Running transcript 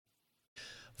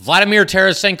Vladimir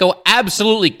Tarasenko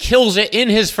absolutely kills it in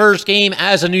his first game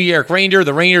as a New York Ranger.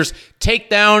 The Rangers take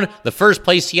down the first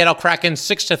place Seattle Kraken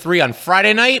 6-3 on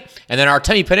Friday night. And then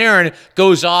Artemi Panarin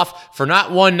goes off for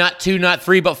not one, not two, not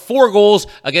three, but 4 goals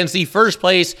against the first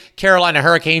place Carolina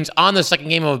Hurricanes on the second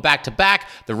game of a back-to-back.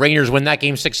 The Rangers win that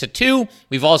game 6-2.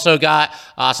 We've also got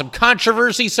some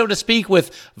controversy, so to speak,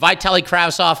 with Vitaly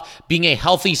Kravtsov being a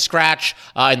healthy scratch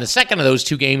in the second of those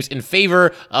 2 games in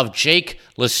favor of Jake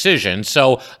Leschyshyn.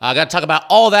 So I got to talk about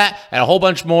all that and a whole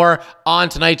bunch more on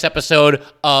tonight's episode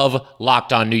of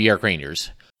Locked On New York Rangers.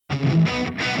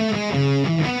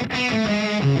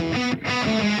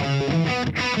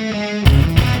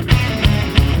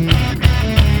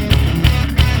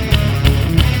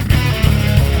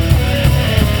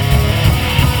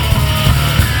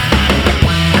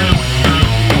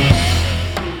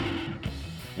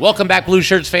 Welcome back, Blue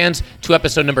Shirts fans, to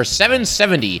episode number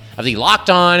 770 of the Locked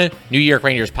On New York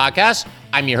Rangers podcast.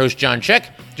 I'm your host, John Chick.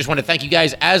 Just want to thank you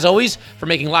guys, as always, for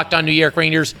making Locked On New York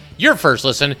Rangers your first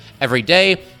listen every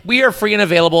day. We are free and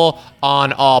available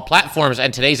on all platforms,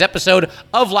 and today's episode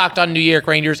of Locked On New York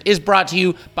Rangers is brought to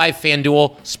you by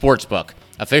FanDuel Sportsbook,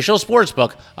 official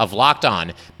sportsbook of Locked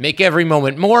On. Make every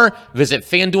moment more. Visit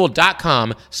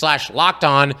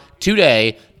FanDuel.com/LockedOn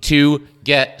today to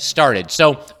get started.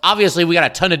 So obviously we got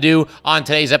a ton to do on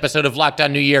today's episode of Locked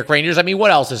On New York Rangers. I mean, what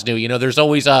else is new? You know, there's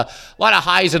always a lot of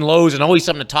highs and lows and always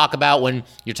something to talk about when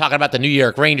you're talking about the New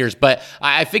York Rangers. But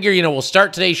I figure, we'll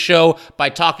start today's show by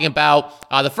talking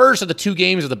about the first of the 2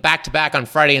 games of the back-to-back on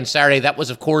Friday and Saturday. That was,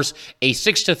 of course, a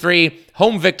 6-3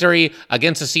 home victory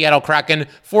against the Seattle Kraken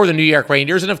for the New York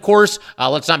Rangers. And of course,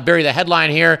 let's not bury the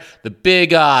headline here. The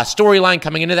big storyline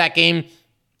coming into that game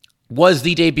was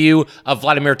the debut of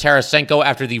Vladimir Tarasenko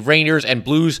after the Rangers and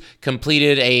Blues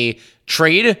completed a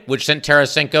trade, which sent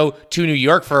Tarasenko to New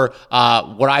York for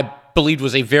what I believed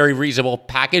was a very reasonable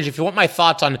package. If you want my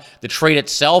thoughts on the trade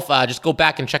itself, just go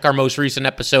back and check our most recent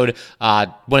episode.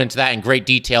 Went into that in great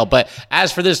detail. But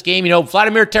as for this game,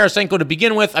 Vladimir Tarasenko to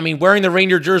begin with, I mean, wearing the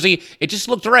Ranger jersey, it just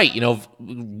looked right.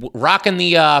 Rocking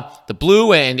the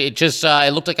blue, and it just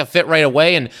it looked like a fit right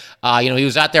away. And he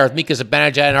was out there with Mika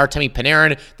Zibanejad and Artemi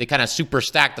Panarin. They kind of super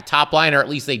stacked the top line, or at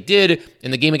least they did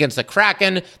in the game against the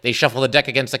Kraken. They shuffled the deck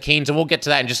against the Canes, and we'll get to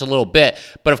that in just a little bit.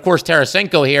 But of course,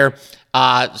 Tarasenko here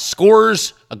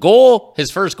scores a goal.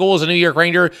 His first goal as a New York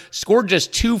Ranger, scored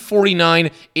just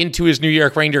 .249 into his New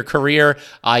York Ranger career.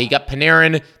 You got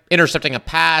Panarin intercepting a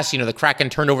pass. The Kraken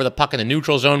turned over the puck in the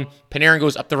neutral zone. Panarin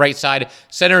goes up the right side,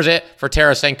 centers it for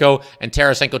Tarasenko, and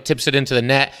Tarasenko tips it into the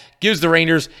net, gives the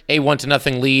Rangers a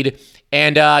 1-0 lead.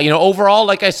 And, overall,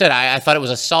 like I said, I thought it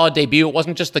was a solid debut. It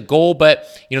wasn't just the goal, but,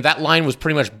 that line was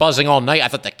pretty much buzzing all night. I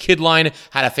thought the kid line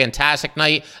had a fantastic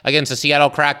night against the Seattle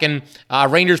Kraken.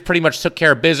 Rangers pretty much took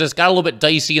care of business, got a little bit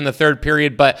dicey in the third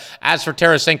period, but as for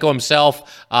Tarasenko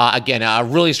himself, again, a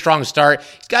really strong start.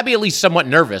 He's got to be at least somewhat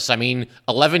nervous. I mean,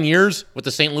 11 years with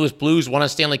the St. Louis Blues, won a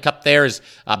Stanley Cup there, has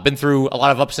been through a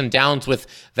lot of ups and downs with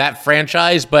that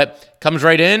franchise, but comes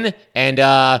right in, and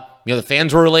the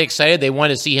fans were really excited. They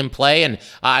wanted to see him play, and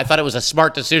I thought it was a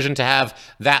smart decision to have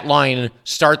that line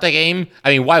start the game.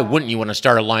 I mean, why wouldn't you want to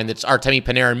start a line that's Artemi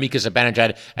Panarin, Mika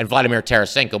Zibanejad, and Vladimir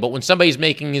Tarasenko? But when somebody's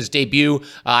making his debut,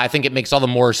 I think it makes all the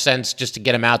more sense just to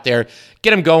get him out there,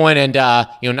 get him going, and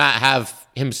not have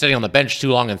him sitting on the bench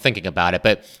too long and thinking about it.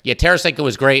 But yeah, Tarasenko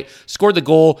was great. Scored the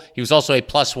goal. He was also a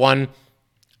 +1.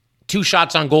 2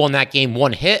 shots on goal in that game,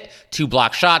 1 hit, 2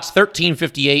 block shots,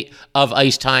 13:58 of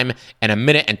ice time, and 1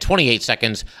 minute and 28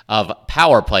 seconds of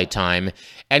power play time.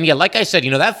 And yeah, like I said,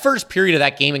 that first period of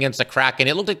that game against the Kraken,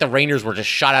 it looked like the Rangers were just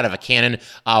shot out of a cannon.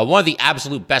 One of the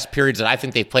absolute best periods that I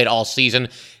think they've played all season.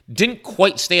 Didn't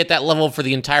quite stay at that level for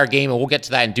the entire game, and we'll get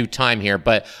to that in due time here.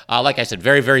 But like I said,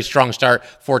 very, very strong start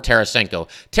for Tarasenko.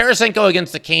 Tarasenko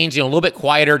against the Canes, a little bit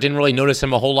quieter. Didn't really notice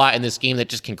him a whole lot in this game that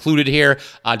just concluded here.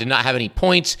 Did not have any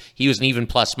points. He was an even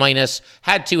plus-minus.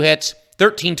 Had 2 hits.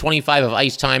 13:25 of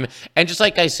ice time, and just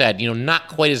like I said, not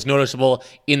quite as noticeable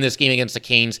in this game against the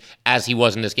Canes as he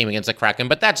was in this game against the Kraken,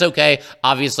 but that's okay.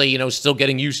 Obviously, still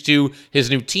getting used to his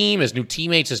new team, his new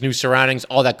teammates, his new surroundings,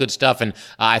 all that good stuff, and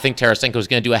I think Tarasenko is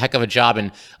going to do a heck of a job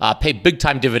and pay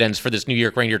big-time dividends for this New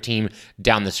York Ranger team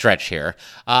down the stretch here.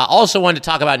 Also wanted to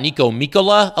talk about Niko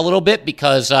Mikkola a little bit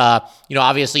because,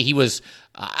 obviously he was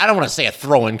I don't want to say a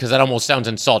throw-in because that almost sounds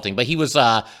insulting, but he was,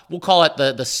 we'll call it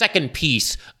the second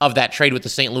piece of that trade with the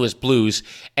St. Louis Blues.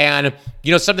 And,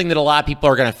 something that a lot of people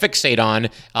are going to fixate on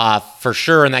for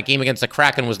sure in that game against the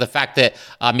Kraken was the fact that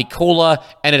Mikkola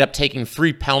ended up taking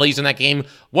 3 penalties in that game.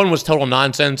 One was total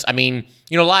nonsense. I mean,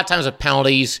 a lot of times with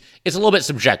penalties, it's a little bit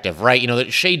subjective,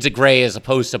 right? Shades of gray as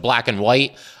opposed to black and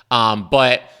white.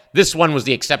 But this one was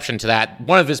the exception to that.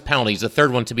 One of his penalties, the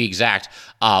third one to be exact,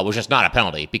 was just not a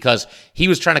penalty because he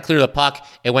was trying to clear the puck.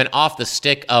 It went off the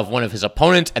stick of one of his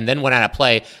opponents and then went out of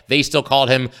play. They still called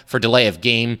him for delay of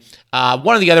game.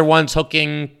 One of the other ones,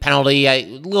 hooking, penalty, a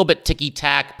little bit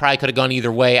ticky-tack, probably could have gone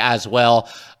either way as well.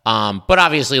 But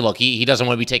obviously, look, he doesn't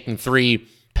want to be taking 3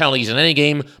 penalties in any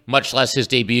game, much less his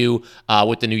debut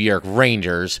with the New York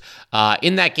Rangers.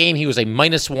 In that game, he was a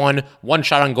 -1, 1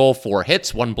 shot on goal, 4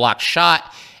 hits, 1 blocked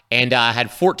shot, and had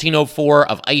 14:04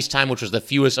 of ice time, which was the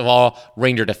fewest of all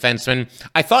Ranger defensemen.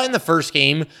 I thought in the first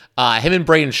game, him and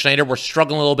Braden Schneider were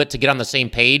struggling a little bit to get on the same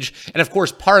page. And of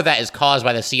course, part of that is caused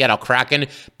by the Seattle Kraken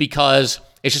because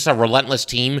it's just a relentless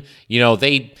team.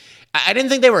 I didn't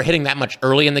think they were hitting that much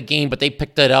early in the game, but they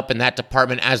picked it up in that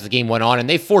department as the game went on, and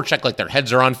they forechecked like their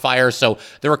heads are on fire. So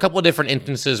there were a couple of different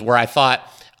instances where I thought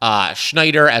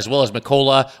Schneider as well as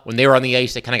Mikkola, when they were on the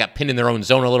ice, they kind of got pinned in their own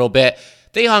zone a little bit.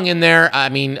 They hung in there. I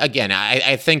mean, again,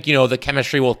 I think, the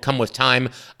chemistry will come with time.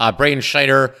 Braden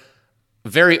Schneider,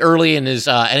 very early in his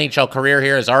NHL career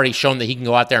here, has already shown that he can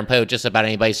go out there and play with just about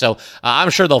anybody. So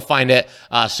I'm sure they'll find it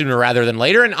sooner rather than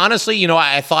later. And honestly,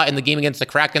 I thought in the game against the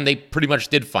Kraken, they pretty much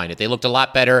did find it. They looked a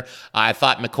lot better. I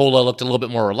thought Mikkola looked a little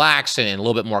bit more relaxed and a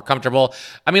little bit more comfortable.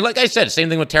 I mean, like I said, same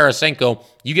thing with Tarasenko.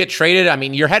 You get traded, I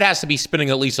mean, your head has to be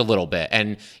spinning at least a little bit.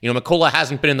 And, Mikkola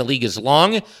hasn't been in the league as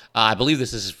long. I believe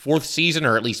this is his 4th season,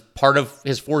 or at least part of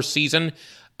his 4th season.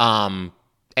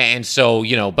 And so,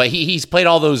 but he's played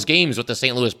all those games with the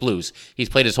St. Louis Blues. He's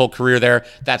played his whole career there.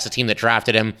 That's the team that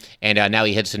drafted him, and now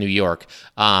he heads to New York.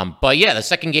 But yeah, the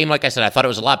second game, like I said, I thought it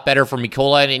was a lot better for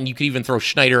Mikkola, and you could even throw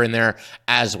Schneider in there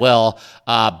as well.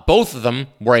 Both of them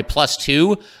were a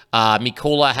 +2.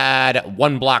 Mikkola had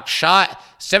 1 blocked shot,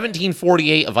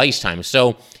 17:48 of ice time.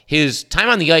 So his time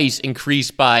on the ice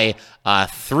increased by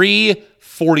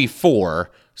 3:44.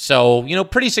 So,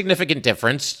 pretty significant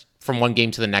difference from one game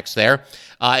to the next there.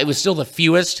 It was still the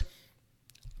fewest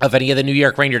of any of the New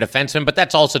York Ranger defensemen, but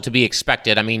that's also to be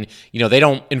expected. I mean, they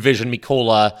don't envision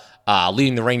Mikkola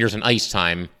leading the Rangers in ice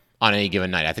time on any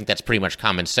given night. I think that's pretty much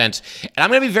common sense. And I'm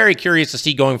going to be very curious to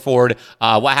see going forward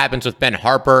what happens with Ben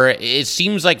Harpur. It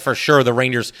seems like for sure the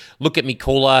Rangers look at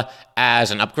Mikkola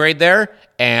as an upgrade there,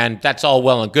 and that's all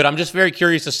well and good. I'm just very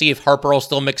curious to see if Harpur will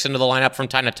still mix into the lineup from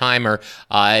time to time, or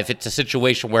if it's a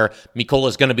situation where Mikkola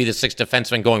is going to be the 6th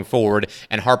defenseman going forward,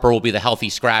 and Harpur will be the healthy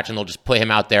scratch, and they'll just put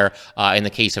him out there in the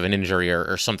case of an injury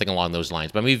or something along those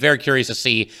lines. But I'm very curious to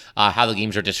see how the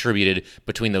games are distributed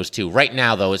between those two. Right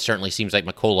now, though, it certainly seems like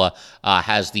Mikkola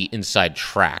has the inside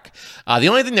track. The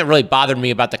only thing that really bothered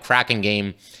me about the Kraken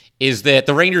game is that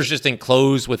the Rangers just didn't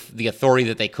close with the authority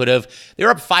that they could have. They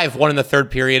were up 5-1 in the third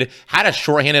period, had a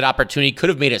shorthanded opportunity, could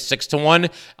have made it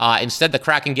 6-1. Instead, the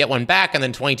Kraken get one back, and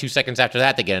then 22 seconds after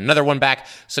that, they get another one back.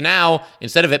 So now,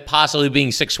 instead of it possibly being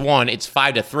 6-1, it's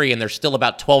 5-3, and there's still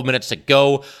about 12 minutes to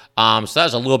go. So that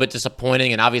was a little bit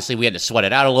disappointing, and obviously we had to sweat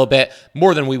it out a little bit,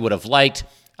 more than we would have liked.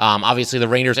 Obviously, the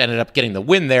Rangers ended up getting the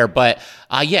win there, but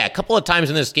a couple of times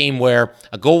in this game where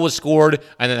a goal was scored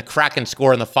and then the Kraken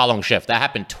scored in the following shift. That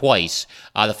happened twice.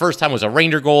 The first time was a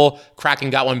Ranger goal.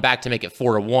 Kraken got one back to make it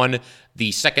 4-1.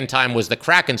 The second time was the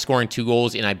Kraken scoring 2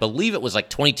 goals in, I believe it was like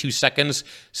 22 seconds.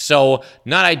 So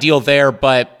not ideal there,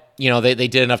 but they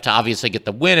did enough to obviously get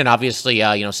the win and obviously,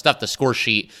 stuff the score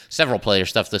sheet. Several players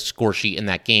stuffed the score sheet in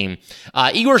that game.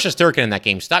 Igor Shesterkin in that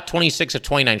game stopped 26 of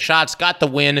 29 shots, got the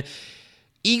win.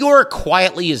 Igor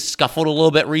quietly has scuffled a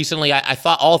little bit recently. I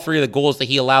thought all 3 of the goals that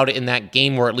he allowed in that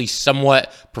game were at least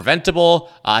somewhat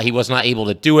preventable. He was not able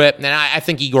to do it. And I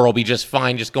think Igor will be just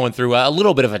fine, just going through a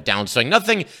little bit of a downswing.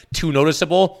 Nothing too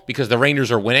noticeable because the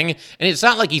Rangers are winning. And it's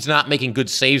not like he's not making good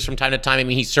saves from time to time. I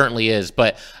mean, he certainly is.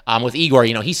 But with Igor,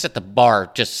 he set the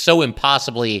bar just so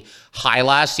impossibly high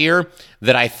last year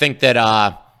that I think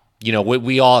that...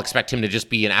 we all expect him to just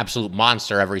be an absolute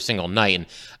monster every single night. And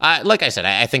like I said,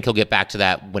 I think he'll get back to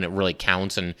that when it really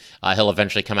counts, and he'll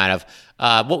eventually come out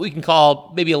of what we can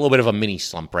call maybe a little bit of a mini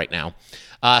slump right now.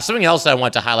 Something else that I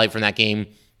want to highlight from that game,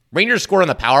 Rangers scored on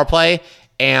the power play,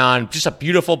 and just a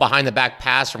beautiful behind-the-back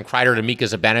pass from Kreider to Mika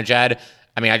Zibanejad.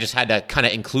 I mean, I just had to kind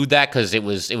of include that because it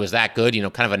was that good,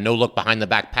 kind of a no-look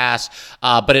behind-the-back pass.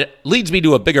 But it leads me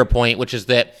to a bigger point, which is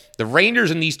that the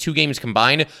Rangers in these 2 games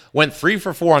combined went 3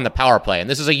 for 4 on the power play. And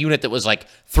this is a unit that was like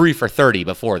 3 for 30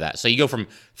 before that. So you go from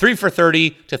 3 for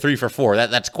 30 to 3 for 4.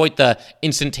 That's quite the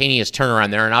instantaneous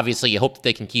turnaround there. And obviously, you hope that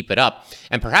they can keep it up.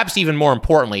 And perhaps even more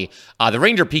importantly, the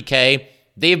Ranger PK,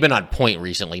 they've been on point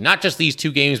recently. Not just these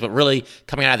 2 games, but really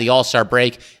coming out of the All-Star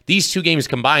break. These 2 games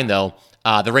combined, though,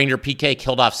 The Ranger PK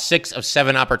killed off 6 of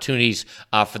 7 opportunities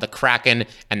for the Kraken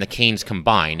and the Canes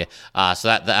combined. So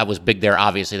that was big there,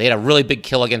 obviously. They had a really big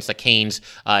kill against the Canes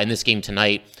in this game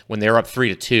tonight when they were up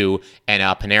 3-2, and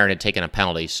Panarin had taken a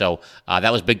penalty. So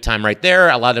that was big time right there.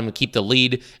 Allowed them to keep the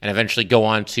lead and eventually go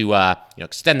on to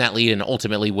extend that lead and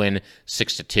ultimately win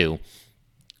 6-2.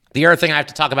 The other thing I have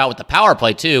to talk about with the power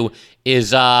play, too,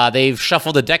 is they've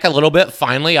shuffled the deck a little bit,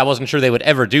 finally. I wasn't sure they would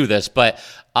ever do this, but,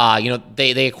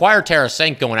 they acquired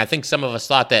Tarasenko, and I think some of us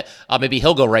thought that maybe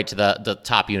he'll go right to the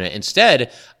top unit.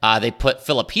 Instead, they put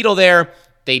Filipino there.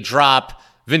 They drop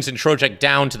Vincent Trocheck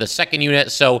down to the second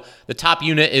unit, so the top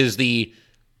unit is the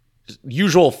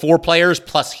usual 4 players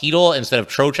plus Chytil instead of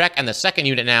Trocheck, and the second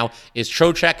unit now is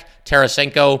Trocheck,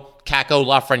 Tarasenko, Kakko,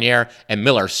 Lafreniere, and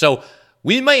Miller. So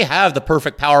we may have the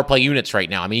perfect power play units right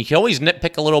now. I mean, you can always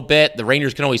nitpick a little bit. The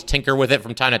Rangers can always tinker with it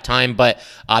from time to time, but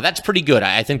that's pretty good.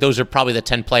 I think those are probably the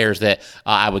 10 players that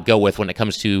I would go with when it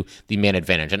comes to the man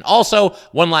advantage. And also,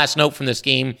 one last note from this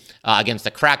game against the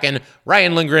Kraken,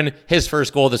 Ryan Lindgren, his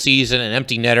first goal of the season, an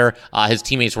empty netter. His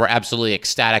teammates were absolutely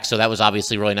ecstatic, so that was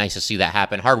obviously really nice to see that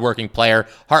happen. Hardworking player,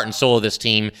 heart and soul of this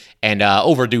team, and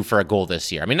overdue for a goal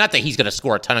this year. I mean, not that he's going to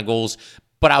score a ton of goals,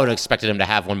 but I would have expected him to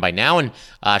have one by now, and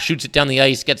shoots it down the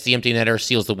ice, gets the empty netter,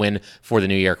 seals the win for the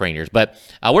New York Rangers. But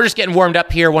we're just getting warmed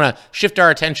up here. Want to shift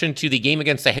our attention to the game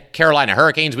against the Carolina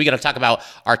Hurricanes. We got to talk about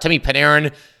Artemi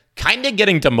Panarin kind of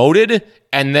getting demoted,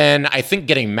 and then I think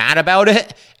getting mad about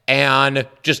it, and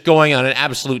just going on an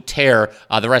absolute tear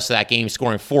the rest of that game,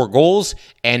 scoring 4 goals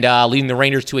and leading the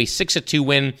Rangers to a 6-2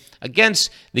 win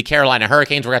against the Carolina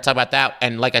Hurricanes. We're going to talk about that.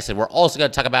 And like I said, we're also going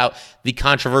to talk about the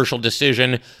controversial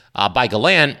decision by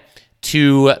Gallant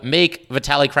to make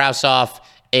Vitaly Kravtsov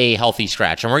a healthy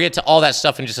scratch. And we're going to get to all that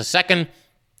stuff in just a second.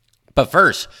 But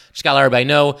first, just got to let everybody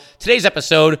know, today's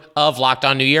episode of Locked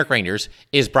On New York Rangers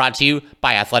is brought to you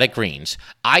by Athletic Greens.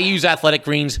 I use Athletic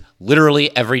Greens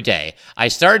literally every day. I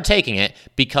started taking it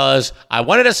because I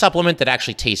wanted a supplement that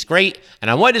actually tastes great, and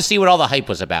I wanted to see what all the hype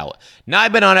was about. Now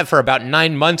I've been on it for about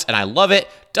 9 months, and I love it.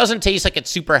 Doesn't taste like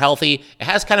it's super healthy. It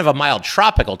has kind of a mild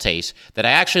tropical taste that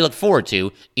I actually look forward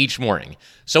to each morning.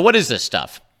 So what is this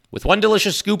stuff? With one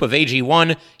delicious scoop of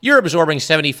AG1, you're absorbing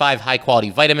 75 high-quality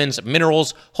vitamins,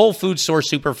 minerals, whole food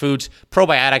source superfoods,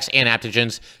 probiotics, and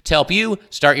adaptogens to help you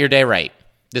start your day right.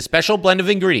 This special blend of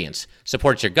ingredients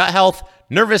supports your gut health,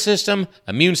 nervous system,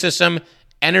 immune system,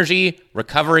 energy,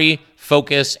 recovery,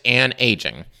 focus, and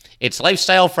aging. It's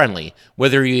lifestyle friendly.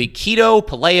 Whether you eat keto,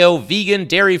 paleo, vegan,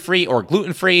 dairy-free, or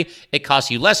gluten-free, it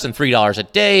costs you less than $3 a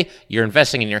day. You're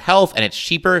investing in your health, and it's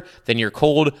cheaper than your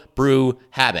cold brew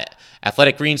habit.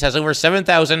 Athletic Greens has over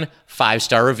 7,000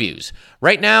 5-star reviews.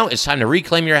 Right now, it's time to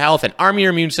reclaim your health and arm your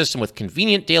immune system with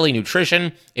convenient daily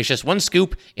nutrition. It's just 1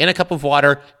 scoop in a cup of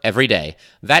water every day.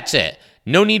 That's it.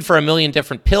 No need for a million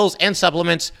different pills and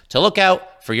supplements to look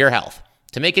out for your health.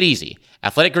 To make it easy,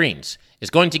 Athletic Greens is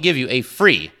going to give you a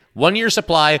free 1-year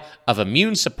supply of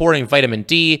immune-supporting vitamin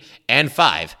D and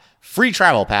 5 free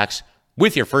travel packs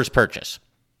with your first purchase.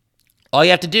 All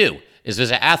you have to do is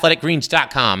visit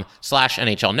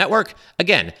athleticgreens.com/NHL Network.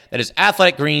 Again, that is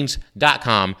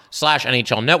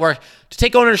athleticgreens.com/NHL Network to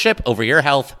take ownership over your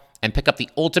health and pick up the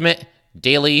ultimate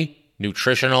daily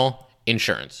nutritional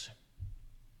insurance.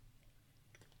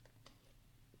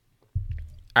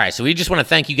 All right, so we just want to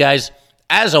thank you guys,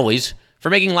 as always, for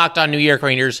making Locked On New York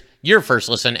Rangers your first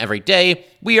listen every day.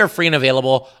 We are free and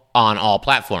available on all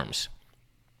platforms.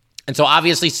 And so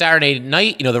obviously Saturday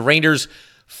night, the Rangers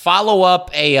follow up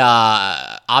a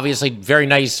obviously very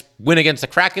nice win against the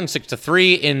Kraken,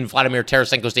 6-3 in Vladimir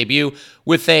Tarasenko's debut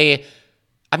with you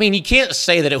can't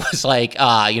say that it was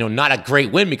not a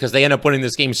great win because they end up winning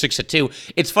this game 6-2.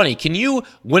 It's funny. Can you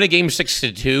win a game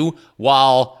 6-2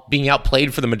 while being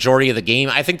outplayed for the majority of the game?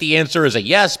 I think the answer is a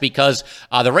yes, because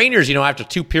the Rangers, after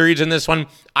 2 periods in this one,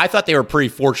 I thought they were pretty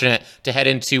fortunate to head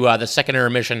into the second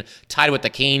intermission tied with the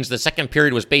Canes. The second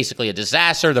period was basically a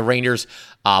disaster. The Rangers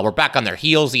were back on their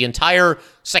heels. The entire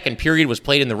second period was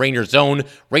played in the Rangers zone.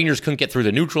 Rangers couldn't get through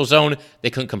the neutral zone. They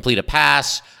couldn't complete a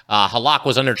pass. Halak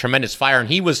was under tremendous fire, and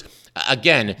he was,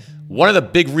 again, one of the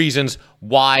big reasons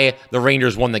why the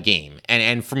Rangers won the game.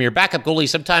 And from your backup goalie,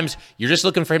 sometimes you're just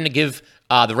looking for him to give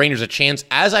the Rangers a chance.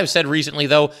 As I've said recently,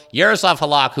 though, Yaroslav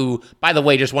Halak, who, by the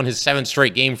way, just won his 7th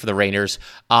straight game for the Rangers,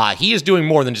 he is doing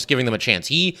more than just giving them a chance.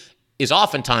 He is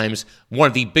oftentimes one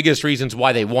of the biggest reasons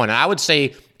why they won. And I would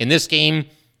say in this game,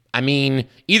 I mean,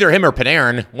 either him or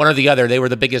Panarin, one or the other, they were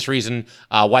the biggest reason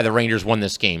why the Rangers won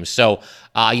this game. So,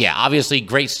 yeah, obviously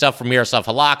great stuff from Miroslav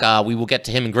Halak. We will get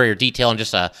to him in greater detail in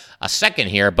just a second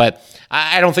here, but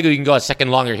I don't think we can go a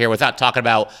second longer here without talking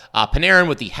about Panarin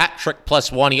with the hat trick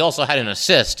 +1. He also had an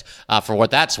assist for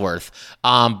what that's worth.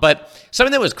 But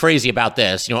something that was crazy about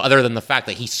this, other than the fact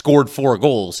that he scored 4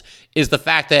 goals, is the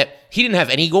fact that he didn't have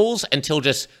any goals until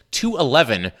just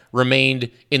 2:11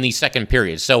 remained in the second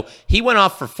period. So he went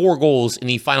off for 4 goals in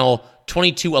the final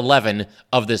 22:11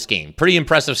 of this game. Pretty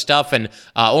impressive stuff, and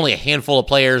only a handful of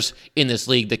players in this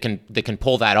league that can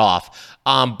pull that off.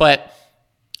 But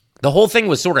the whole thing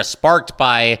was sort of sparked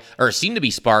by, or seemed to be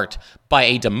sparked by,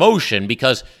 a demotion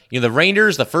because, the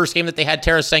Rangers, the first game that they had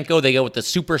Tarasenko, they go with the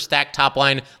super stacked top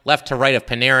line left to right of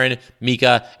Panarin,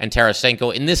 Mika, and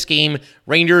Tarasenko. In this game,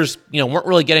 Rangers, weren't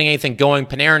really getting anything going.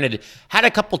 Panarin had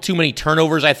a couple too many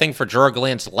turnovers, I think, for Gerard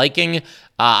Gallant's liking.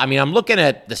 I'm looking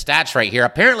at the stats right here.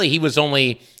 Apparently, he was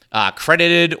only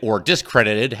credited or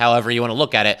discredited, however you want to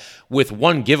look at it, with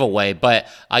 1 giveaway. But,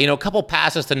 a couple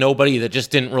passes to nobody that just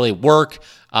didn't really work.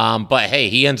 But hey,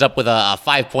 he ends up with a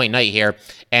 5-point night here.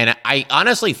 And I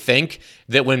honestly think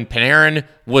that when Panarin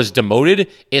was demoted,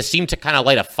 it seemed to kind of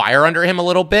light a fire under him a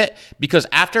little bit, because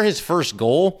after his first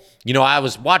goal, I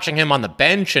was watching him on the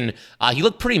bench, and he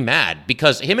looked pretty mad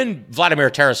because him and Vladimir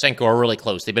Tarasenko are really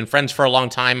close. They've been friends for a long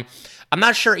time. I'm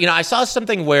not sure, I saw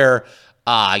something where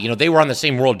they were on the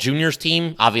same World Juniors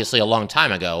team, obviously a long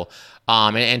time ago.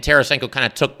 And Tarasenko kind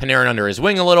of took Panarin under his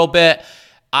wing a little bit.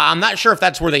 I'm not sure if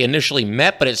that's where they initially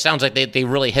met, but it sounds like they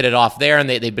really hit it off there, and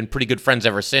they've been pretty good friends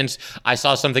ever since. I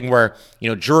saw something where,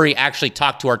 Drury actually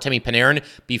talked to Artemi Panarin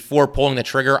before pulling the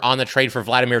trigger on the trade for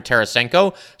Vladimir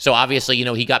Tarasenko. So obviously,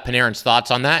 he got Panarin's thoughts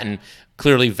on that and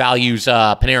clearly values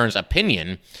Panarin's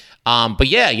opinion. But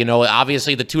yeah,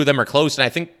 obviously the two of them are close, and I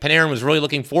think Panarin was really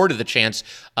looking forward to the chance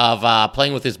of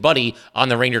playing with his buddy on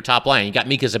the Ranger top line. You got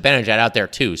Mika Zibanejad out there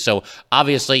too, so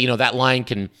obviously, that line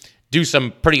can do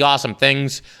some pretty awesome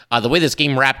things. The way this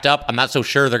game wrapped up, I'm not so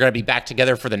sure they're going to be back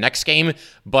together for the next game,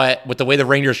 but with the way the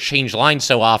Rangers change lines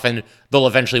so often, they'll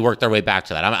eventually work their way back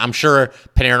to that. I'm sure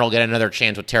Panarin will get another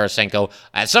chance with Tarasenko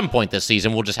at some point this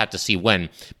season. We'll just have to see when.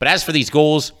 But as for these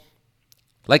goals,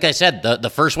 like I said, the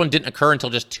first one didn't occur until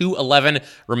just 2:11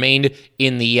 remained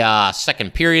in the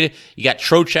second period. You got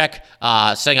Trocheck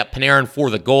setting up Panarin for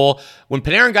the goal. When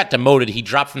Panarin got demoted, he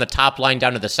dropped from the top line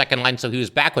down to the second line, so he was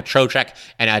back with Trocheck,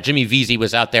 and Jimmy Vesey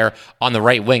was out there on the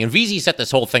right wing. And Vesey set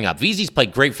this whole thing up. Vesey's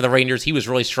played great for the Rangers. He was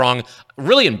really strong,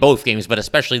 really in both games, but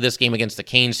especially this game against the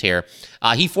Canes here.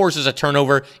 He forces a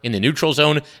turnover in the neutral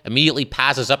zone, immediately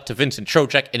passes up to Vincent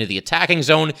Trocheck into the attacking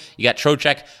zone. You got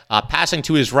Trocheck passing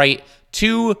to his right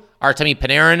to Artemi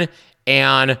Panarin,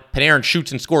 and Panarin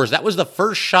shoots and scores. That was the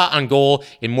first shot on goal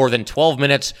in more than 12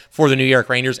 minutes for the New York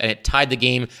Rangers, and it tied the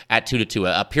game at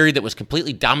 2-2, a period that was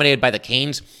completely dominated by the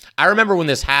Canes. I remember when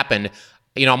this happened,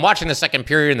 I'm watching the second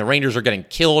period, and the Rangers are getting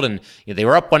killed, and they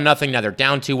were up 1-0, now they're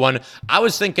down 2-1. I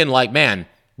was thinking, man,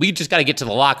 we just got to get to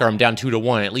the locker room down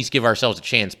 2-1, at least give ourselves a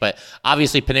chance. But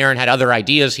obviously, Panarin had other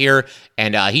ideas here,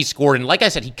 and he scored. And like I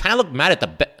said, he kind of looked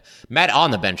mad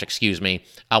on the bench,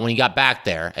 when he got back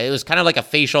there. It was kind of like a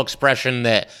facial expression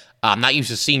that I'm not used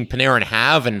to seeing Panarin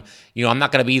have. And, I'm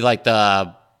not going to be like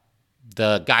the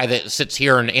guy that sits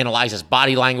here and analyzes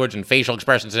body language and facial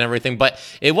expressions and everything, but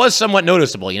it was somewhat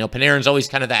noticeable. Panarin's always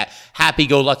kind of that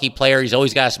happy-go-lucky player. He's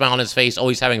always got a smile on his face,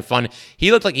 always having fun.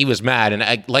 He looked like he was mad,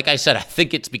 and like I said, I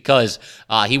think it's because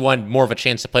he wanted more of a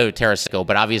chance to play with Tarasenko,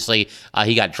 but obviously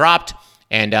he got dropped,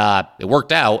 and it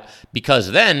worked out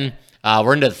because then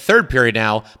we're into the third period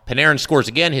now. Panarin scores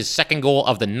again, his second goal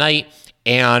of the night,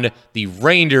 and the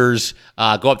Rangers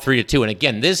go up 3-2. And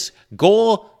again, this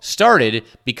goal started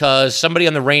because somebody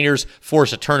on the Rangers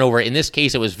forced a turnover. In this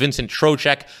case, it was Vincent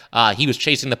Trocheck. He was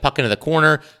chasing the puck into the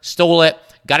corner, stole it,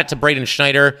 got it to Braden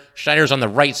Schneider. Schneider's on the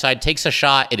right side, takes a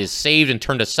shot. It is saved and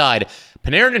turned aside.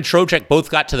 Panarin and Trocheck both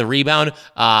got to the rebound.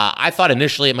 I thought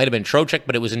initially it might have been Trocheck,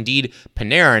 but it was indeed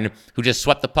Panarin who just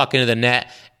swept the puck into the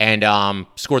net and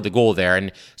scored the goal there.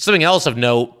 And something else of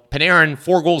note, Panarin,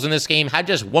 4 goals in this game, had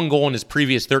just 1 goal in his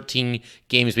previous 13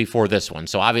 games before this one.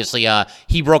 So obviously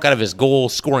he broke out of his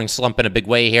goal-scoring slump in a big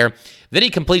way here. Then he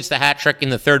completes the hat trick in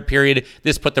the third period.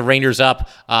 This put the Rangers up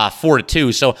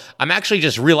 4-2. So I'm actually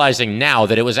just realizing now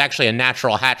that it was actually a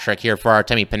natural hat trick here for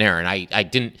Artemi Panarin. I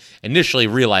didn't initially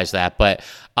realize that, but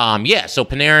so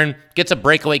Panarin gets a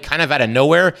breakaway kind of out of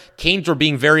nowhere. Canes were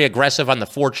being very aggressive on the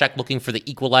forecheck, looking for the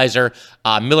equalizer.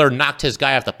 Miller knocked his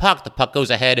guy off the puck. The puck goes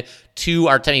ahead to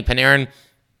Artemi Panarin.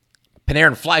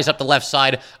 Panarin flies up the left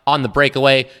side on the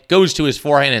breakaway, goes to his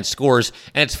forehand and scores.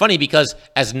 And it's funny because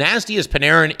as nasty as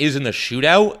Panarin is in the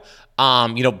shootout,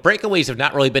 breakaways have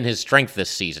not really been his strength this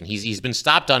season. He's been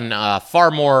stopped on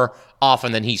far more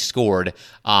often than he scored.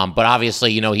 But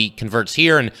obviously, he converts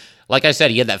here. And like I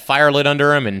said, he had that fire lit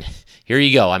under him. And here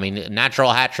you go. I mean,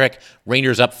 natural hat trick.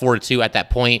 Rangers up 4-2 at that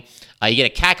point. You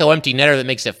get a Kakko empty netter that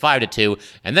makes it 5-2.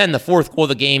 And then the fourth goal of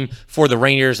the game for the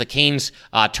Rangers. The Canes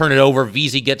turn it over.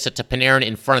 Vesey gets it to Panarin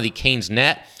in front of the Canes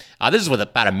net. This is with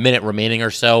about a minute remaining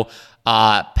or so.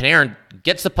 Panarin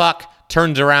gets the puck,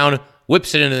 turns around,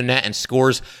 whips it into the net, and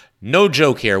scores. No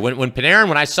joke here. When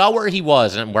I saw where he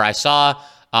was and where I saw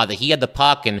that he had the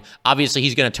puck, and obviously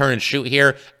he's going to turn and shoot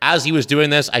here, as he was doing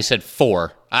this, I said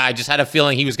 4. I just had a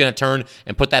feeling he was going to turn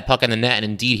and put that puck in the net, and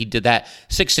indeed he did that.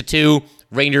 6-2.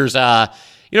 Rangers,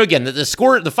 again,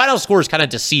 the final score is kind of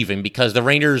deceiving because the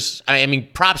Rangers,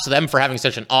 props to them for having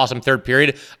such an awesome third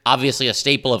period. Obviously a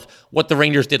staple of what the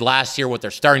Rangers did last year, what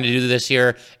they're starting to do this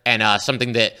year, and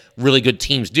something that really good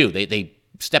teams do. They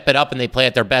step it up and they play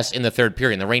at their best in the third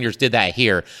period. And the Rangers did that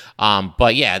here.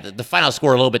 But yeah, the final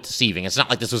score a little bit deceiving. It's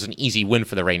not like this was an easy win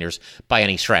for the Rangers by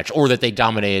any stretch, or that they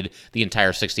dominated the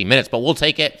entire 60 minutes. But we'll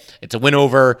take it. It's a win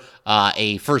over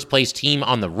a first place team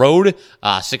on the road,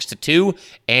 6-2,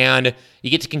 and you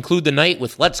get to conclude the night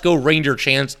with "Let's go Ranger"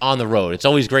 chants on the road. It's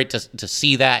always great to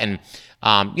see that. And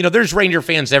there's Ranger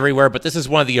fans everywhere, but this is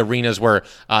one of the arenas where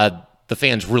the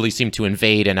fans really seem to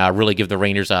invade and really give the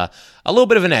Rangers a little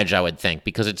bit of an edge, I would think,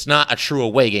 because it's not a true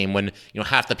away game when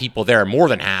half the people there, more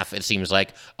than half, it seems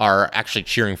like, are actually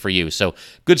cheering for you. So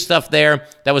good stuff there.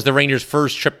 That was the Rangers'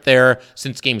 first trip there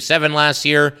since Game 7 last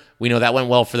year. We know that went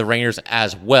well for the Rangers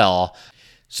as well.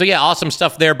 So yeah, awesome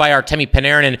stuff there by Artemi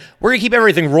Panarin, and we're going to keep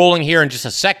everything rolling here in just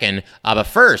a second. But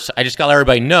first, I just got to let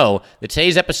everybody know that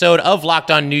today's episode of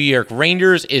Locked On New York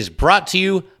Rangers is brought to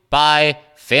you by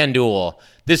FanDuel.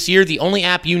 This year, the only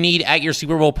app you need at your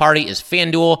Super Bowl party is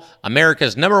FanDuel,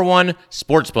 America's #1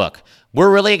 sportsbook.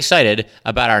 We're really excited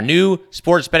about our new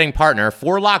sports betting partner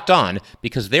for Locked On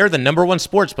because they're the #1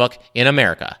 sportsbook in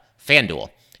America, FanDuel.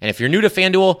 And if you're new to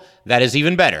FanDuel, that is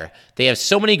even better. They have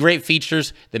so many great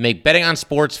features that make betting on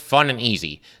sports fun and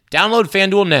easy. Download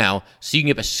FanDuel now so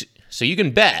you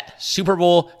can bet Super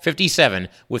Bowl 57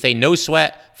 with a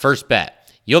no-sweat first bet.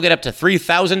 You'll get up to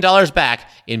 $3,000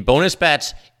 back in bonus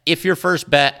bets if your first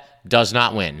bet does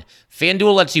not win.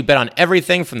 FanDuel lets you bet on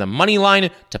everything from the money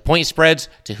line to point spreads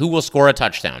to who will score a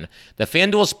touchdown. The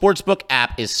FanDuel Sportsbook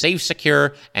app is safe,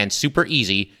 secure, and super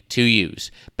easy to use.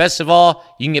 Best of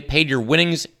all, you can get paid your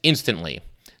winnings instantly.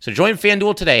 So join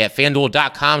FanDuel today at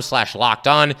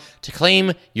FanDuel.com/lockedon to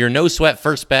claim your no-sweat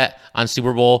first bet on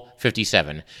Super Bowl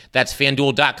 57. That's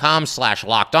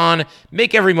FanDuel.com/lockedon.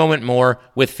 Make every moment more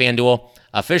with FanDuel,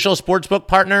 official sportsbook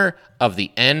partner of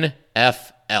the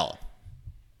NFL.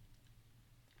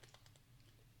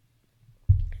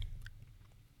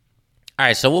 All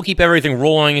right, so we'll keep everything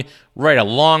rolling right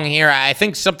along here. I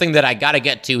think something that I got to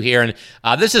get to here, and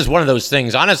this is one of those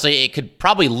things, honestly, it could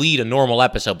probably lead a normal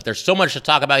episode, but there's so much to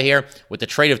talk about here with the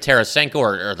trade of Tarasenko,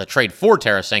 or the trade for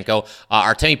Tarasenko.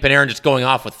 Artemi Panarin just going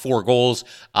off with 4 goals.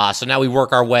 So now we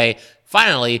work our way,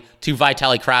 finally, to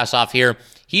Vitaly Krasov here.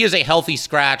 He is a healthy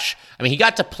scratch. He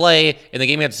got to play in the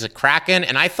game against the Kraken,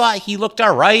 and I thought he looked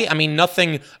all right.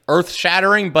 Nothing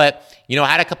earth-shattering, but,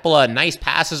 had a couple of nice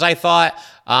passes, I thought.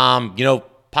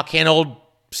 Puck handled,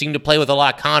 seemed to play with a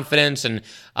lot of confidence, and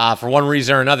for one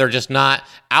reason or another, just not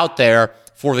out there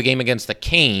for the game against the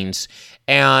Canes.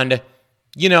 And,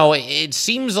 it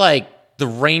seems like the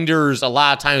Rangers a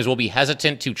lot of times will be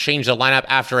hesitant to change the lineup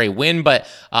after a win, but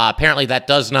apparently that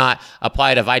does not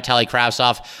apply to Vitaly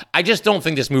Krasov. I just don't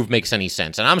think this move makes any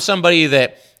sense. And I'm somebody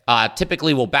that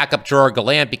typically will back up Gerard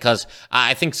Gallant because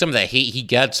I think some of the hate he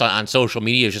gets on social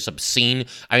media is just obscene.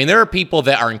 There are people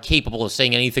that are incapable of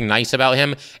saying anything nice about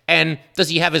him. And does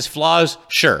he have his flaws?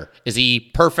 Sure. Is he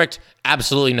perfect?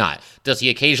 Absolutely not. Does he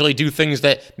occasionally do things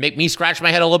that make me scratch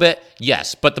my head a little bit?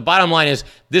 Yes. But the bottom line is,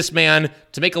 this man,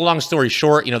 to make a long story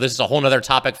short, this is a whole other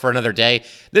topic for another day.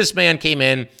 This man came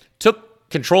in, took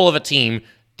control of a team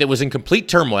that was in complete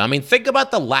turmoil. Think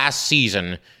about the last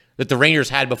season that the Rangers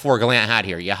had before Gallant had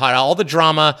here. You had all the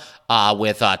drama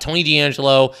with Tony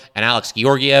DeAngelo and Alex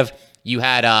Georgiev. You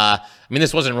had,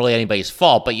 this wasn't really anybody's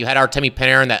fault, but you had Artemi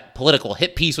Panarin, that political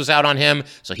hit piece was out on him,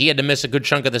 so he had to miss a good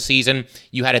chunk of the season.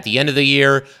 You had at the end of the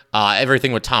year,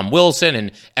 everything with Tom Wilson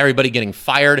and everybody getting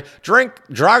fired. Gerard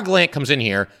Gallant comes in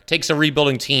here, takes a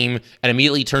rebuilding team, and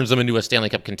immediately turns them into a Stanley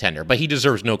Cup contender, but he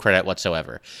deserves no credit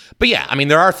whatsoever. But yeah,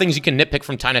 there are things you can nitpick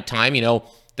from time to time.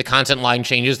 the constant line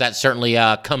changes, that certainly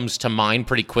comes to mind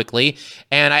pretty quickly.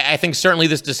 And I think certainly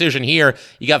this decision here,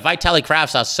 you got Vitaly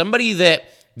Kravtsov, somebody that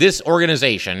this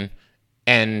organization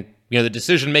and the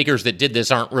decision makers that did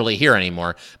this aren't really here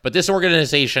anymore, but this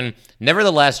organization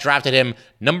nevertheless drafted him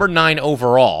number 9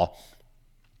 overall.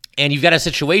 And you've got a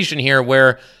situation here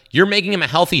where you're making him a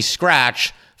healthy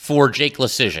scratch for Jake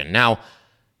Leschyshyn. Now,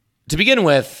 to begin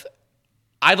with,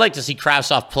 I'd like to see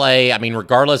Kravtsov play,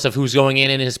 regardless of who's going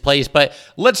in his place, but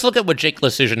let's look at what Jake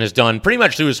Leschyshyn has done pretty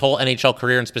much through his whole NHL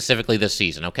career and specifically this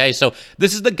season, okay? So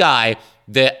this is the guy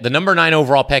that the number 9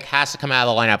 overall pick has to come out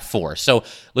of the lineup for. So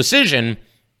Leschyshyn,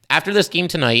 after this game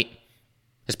tonight,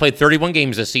 has played 31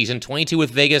 games this season, 22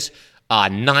 with Vegas,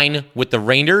 9 with the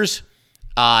Rangers.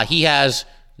 He has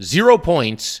 0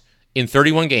 points in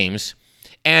 31 games.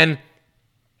 And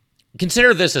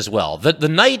consider this as well. The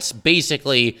Knights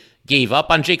basically gave up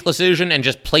on Jake Leschyshyn and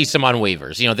just placed him on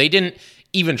waivers. They didn't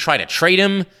even try to trade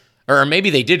him, or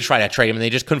maybe they did try to trade him and they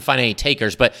just couldn't find any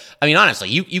takers. But, honestly,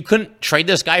 you couldn't trade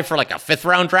this guy for like a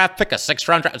 5th-round draft pick, a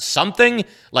 6th-round draft,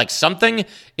 something.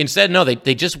 Instead, no,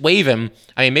 they just waive him.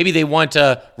 Maybe they want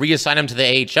to reassign him to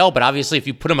the AHL, but obviously if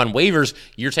you put him on waivers,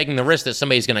 you're taking the risk that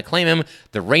somebody's going to claim him.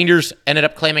 The Rangers ended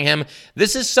up claiming him.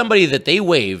 This is somebody that they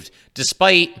waived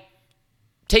despite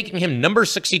taking him number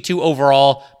 62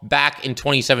 overall back in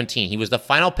 2017. He was the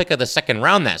final pick of the 2nd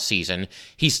round that season.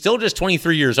 He's still just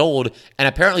 23 years old, and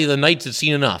apparently the Knights had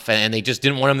seen enough, and they just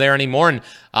didn't want him there anymore. And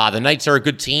the Knights are a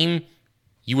good team.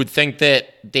 You would think that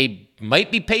they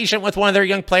might be patient with one of their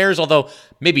young players, although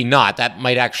maybe not. That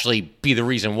might actually be the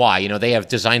reason why. They have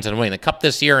designs on winning the Cup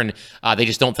this year, and they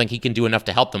just don't think he can do enough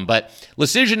to help them. But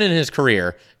Leschyshyn in his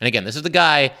career, and again, this is the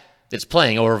guy that's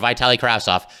playing over Vitaly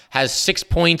Kravtsov, has 6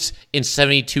 points in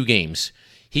 72 games.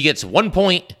 He gets 1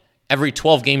 point every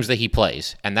 12 games that he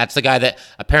plays, and that's the guy that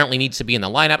apparently needs to be in the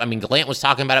lineup. Gallant was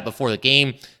talking about it before the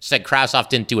game, said Kravtsov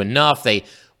didn't do enough. They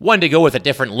wanted to go with a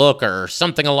different look or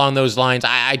something along those lines.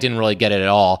 I didn't really get it at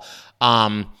all.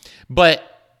 But,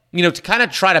 to kind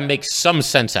of try to make some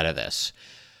sense out of this,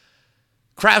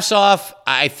 Kravtsov,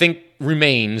 I think,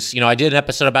 remains, I did an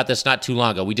episode about this not too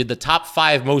long ago. We did the top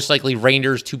 5 most likely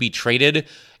Rangers to be traded,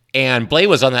 and Blais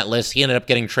was on that list. He ended up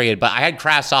getting traded, but I had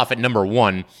Kravtsov at number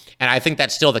 1, and I think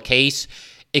that's still the case.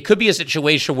 It could be a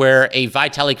situation where a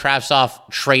Vitaly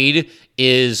Kravtsov trade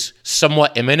is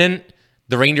somewhat imminent.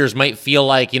 The Rangers might feel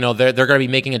like, they're going to be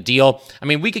making a deal.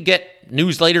 We could get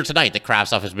news later tonight that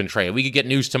Kravtsov has been traded. We could get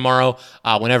news tomorrow,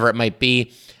 whenever it might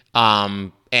be.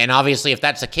 And obviously, if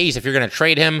that's the case, if you're going to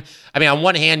trade him, on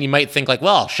one hand, you might think like,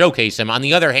 well, showcase him. On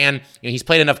the other hand, he's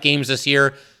played enough games this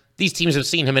year. These teams have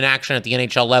seen him in action at the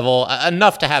NHL level,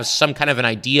 enough to have some kind of an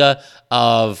idea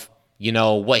of,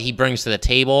 what he brings to the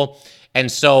table.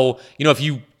 And so, if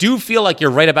you do feel like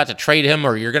you're right about to trade him,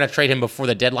 or you're going to trade him before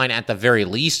the deadline at the very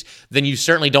least, then you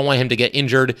certainly don't want him to get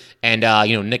injured and,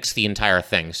 nix the entire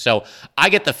thing. So I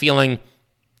get the feeling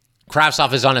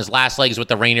Kravtsov is on his last legs with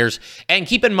the Rangers. And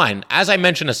keep in mind, as I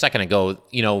mentioned a second ago,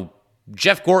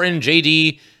 Jeff Gorton,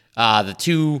 JD, the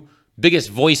 2 biggest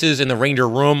voices in the Ranger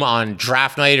room on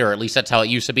draft night, or at least that's how it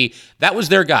used to be, that was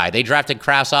their guy. They drafted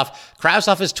Kravtsov.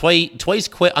 Kravtsov has twice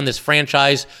quit on this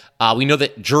franchise. We know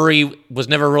that Drury was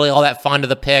never really all that fond of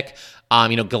the pick.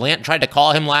 Gallant tried to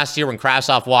call him last year when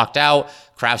Kravtsov walked out.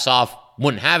 Kravtsov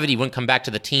wouldn't have it. He wouldn't come back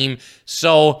to the team.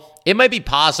 So it might be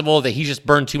possible that he just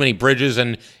burned too many bridges,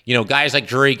 and, guys like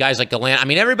Drury, guys like Gallant,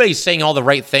 everybody's saying all the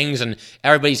right things, and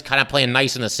everybody's kind of playing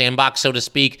nice in the sandbox, so to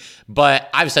speak, but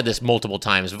I've said this multiple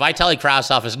times. Vitaly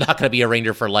Kravtsov is not going to be a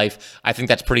Ranger for life. I think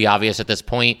that's pretty obvious at this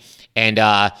point, and,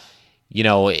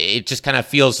 it just kind of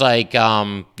feels like,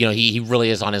 he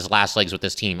really is on his last legs with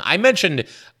this team. I mentioned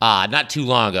not too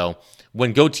long ago,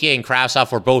 when Gauthier and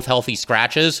Kravtsov were both healthy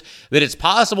scratches, that it's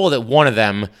possible that one of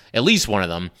them, at least one of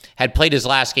them, had played his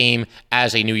last game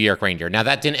as a New York Ranger. Now,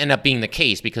 that didn't end up being the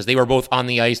case because they were both on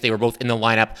the ice. They were both in the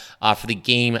lineup for the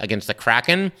game against the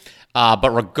Kraken.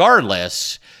 But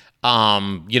regardless,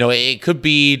 it could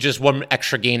be just one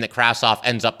extra game that Kravtsov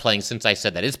ends up playing since I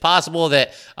said that. It's possible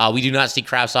that we do not see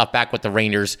Kravtsov back with the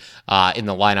Rangers in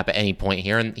the lineup at any point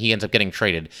here, and he ends up getting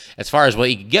traded. As far as what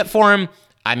you could get for him,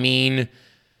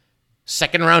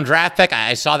 2nd-round draft pick.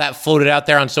 I saw that floated out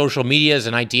there on social media as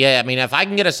an idea. If I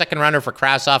can get a 2nd-rounder for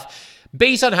Kravtsov,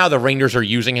 based on how the Rangers are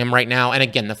using him right now, and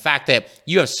again, the fact that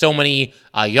you have so many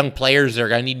young players that are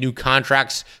going to need new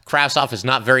contracts, Kravtsov is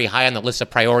not very high on the list of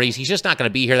priorities. He's just not going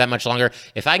to be here that much longer.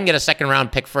 If I can get a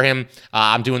 2nd-round pick for him,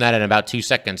 I'm doing that in about 2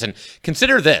 seconds. And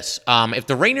consider this. If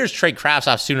the Rangers trade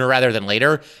Kravtsov sooner rather than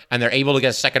later, and they're able to get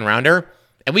a 2nd-rounder,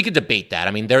 And we could debate that.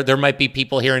 I mean, there might be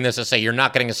people hearing this and say you're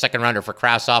not getting a second rounder for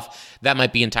Kravtsov. That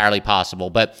might be entirely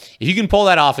possible. But if you can pull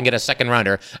that off and get a second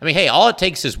rounder, I mean, hey, all it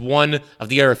takes is one of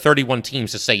the other 31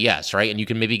 teams to say yes, right? And you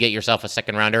can maybe get yourself a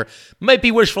second rounder. Might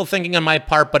be wishful thinking on my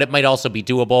part, but it might also be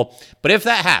doable. But if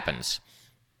that happens,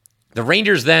 the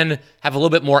Rangers then have a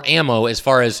little bit more ammo as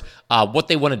far as what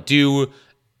they want to do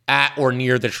at or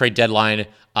near the trade deadline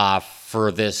for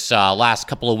this last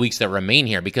couple of weeks that remain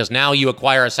here, because now you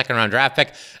acquire a second-round draft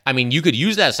pick. I mean, you could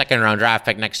use that second-round draft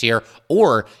pick next year,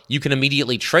 or you can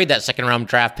immediately trade that second-round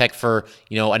draft pick for,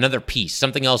 another piece,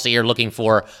 something else that you're looking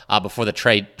for before the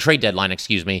trade deadline,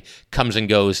 comes and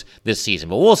goes this season.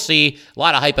 But we'll see. A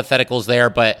lot of hypotheticals there,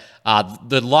 but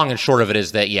the long and short of it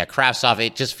is that, Kravtsov,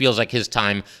 it just feels like his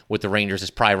time with the Rangers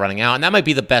is probably running out, and that might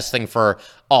be the best thing for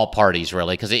all parties,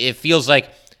 really, because it feels like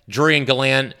Drury and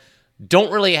Gallant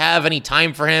don't really have any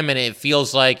time for him, and it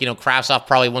feels like, Kravtsov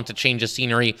probably wants to change the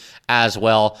scenery as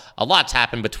well. A lot's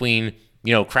happened between,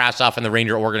 Kravtsov and the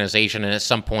Ranger organization, and at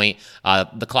some point,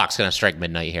 the clock's going to strike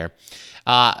midnight here.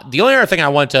 The only other thing I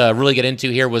wanted to really get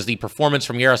into here was the performance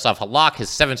from Yaroslav Halak, his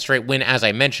 7th straight win, as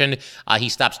I mentioned. He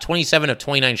stops 27 of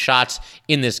 29 shots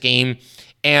in this game,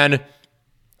 and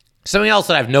something else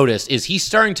that I've noticed is he's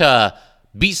starting to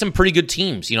beat some pretty good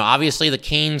teams. Obviously the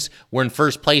Canes were in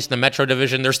first place in the Metro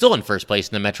Division. They're still in first place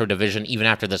in the Metro Division even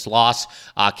after this loss.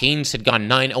 Canes had gone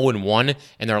 9-0-1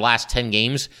 in their last 10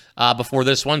 games before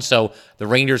this one, so the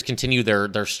Rangers continue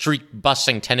their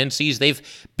streak-busting tendencies. They've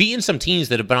beaten some teams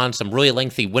that have been on some really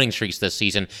lengthy winning streaks this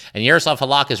season, and Yaroslav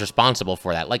Halak is responsible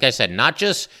for that. Like I said, not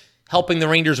just helping the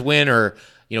Rangers win or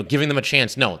giving them a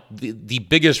chance. No, the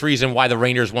biggest reason why the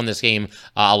Rangers won this game,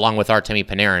 along with Artemi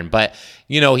Panarin. But,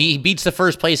 he beats the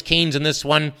first place Canes in this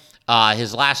one.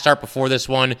 His last start before this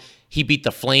one, he beat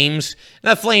the Flames.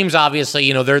 And the Flames,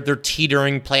 obviously, they're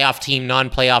teetering playoff team,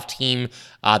 non-playoff team.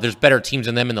 There's better teams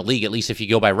than them in the league, at least if you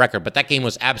go by record. But that game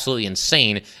was absolutely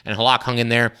insane, and Halak hung in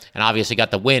there and obviously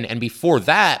got the win. And before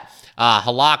that,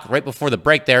 Halak, right before the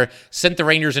break there, sent the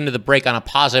Rangers into the break on a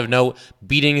positive note,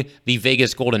 beating the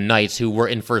Vegas Golden Knights, who were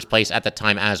in first place at the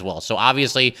time as well. So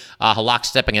obviously, Halak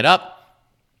stepping it up,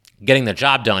 getting the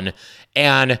job done.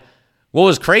 And what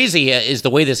was crazy is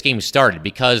the way this game started,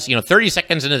 because, 30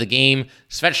 seconds into the game,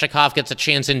 Svechnikov gets a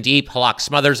chance in deep. Halak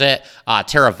smothers it.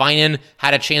 Teravainen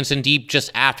had a chance in deep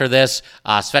just after this.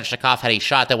 Svechnikov had a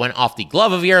shot that went off the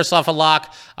glove of Yaroslav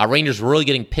Halak. Rangers were really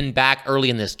getting pinned back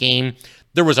early in this game.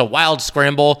 There was a wild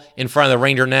scramble in front of the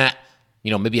Ranger net,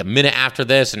 maybe a minute after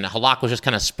this, and Halak was just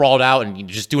kind of sprawled out and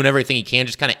just doing everything he can,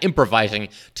 just kind of improvising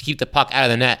to keep the puck out of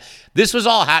the net. This was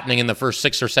all happening in the first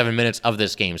 6 or 7 minutes of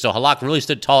this game. So Halak really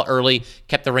stood tall early,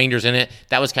 kept the Rangers in it.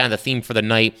 That was kind of the theme for the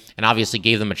night, and obviously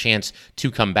gave them a chance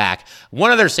to come back.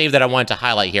 One other save that I wanted to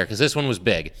highlight here, because this one was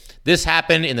big. This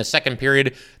happened in the second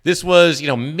period. This was,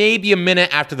 maybe a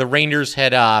minute after the Rangers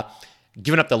had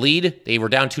given up the lead. They were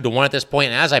down 2-1 at this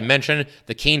point. And as I mentioned,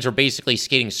 the Canes were basically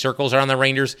skating circles around the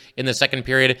Rangers in the second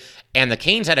period. And the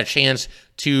Canes had a chance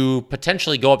to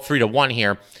potentially go up 3-1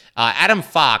 here. Adam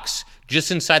Fox, just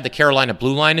inside the Carolina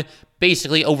blue line,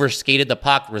 basically overskated the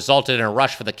puck, resulted in a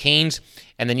rush for the Canes.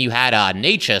 And then you had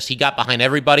Necas. He got behind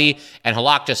everybody, and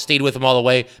Halak just stayed with him all the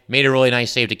way, made a really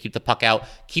nice save to keep the puck out,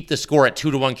 keep the score at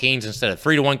 2-1 Canes instead of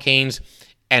 3-1 Canes.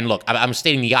 And look, I'm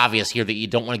stating the obvious here that you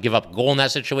don't want to give up a goal in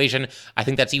that situation. I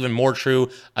think that's even more true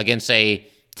against a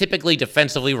typically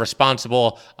defensively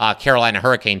responsible Carolina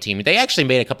Hurricane team. They actually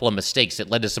made a couple of mistakes that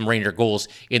led to some Ranger goals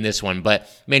in this one. But,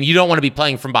 man, you don't want to be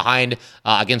playing from behind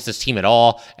against this team at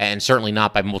all, and certainly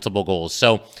not by multiple goals.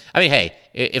 So, I mean, hey,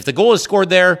 if the goal is scored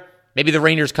there, maybe the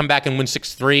Rangers come back and win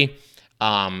 6-3.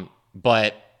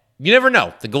 But you never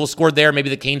know. The goal scored there.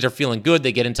 Maybe the Canes are feeling good.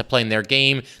 They get into playing their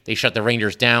game. They shut the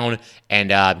Rangers down,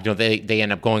 and they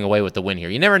end up going away with the win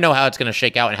here. You never know how it's going to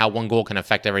shake out and how one goal can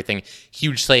affect everything.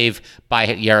 Huge save by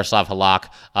Yaroslav Halak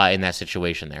in that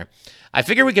situation there. I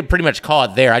figure we could pretty much call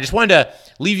it there. I just wanted to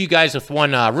leave you guys with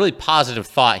one really positive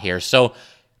thought here. So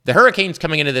the Hurricanes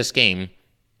coming into this game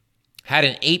had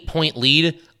an 8-point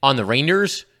lead on the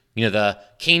Rangers. The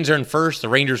Canes are in first, the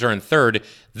Rangers are in third.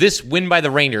 This win by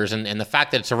the Rangers and the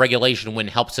fact that it's a regulation win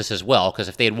helps us as well, because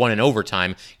if they had won in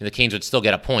overtime, the Canes would still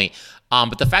get a point.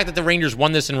 But the fact that the Rangers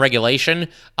won this in regulation,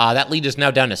 that lead is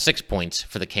now down to 6 points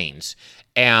for the Canes.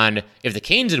 And if the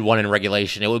Canes had won in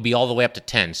regulation, it would be all the way up to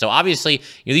 10. So obviously,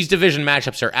 these division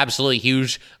matchups are absolutely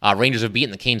huge. Rangers have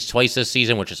beaten the Canes twice this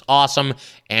season, which is awesome.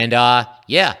 And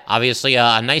obviously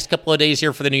a nice couple of days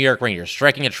here for the New York Rangers,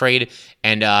 striking a trade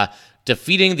and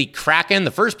defeating the Kraken,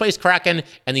 the first place Kraken,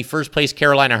 and the first place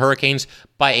Carolina Hurricanes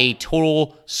by a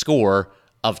total score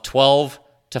of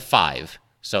 12-5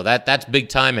 So that's big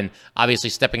time, and obviously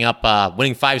stepping up,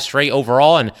 winning 5 straight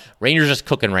overall, and Rangers just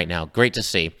cooking right now. Great to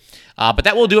see. But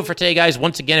that will do it for today, guys.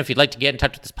 Once again, if you'd like to get in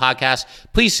touch with this podcast,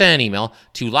 please send an email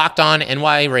to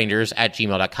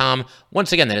lockedonnyrangers@gmail.com.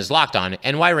 Once again, that is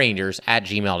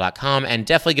lockedonnyrangers@gmail.com. And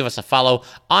definitely give us a follow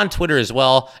on Twitter as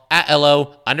well, at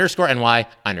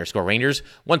 @LO_NY_Rangers.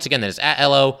 Once again, that is at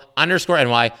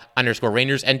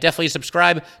 @LO_NY_Rangers. And definitely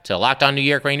subscribe to the Locked On New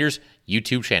York Rangers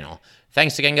YouTube channel.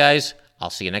 Thanks again, guys. I'll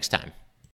see you next time.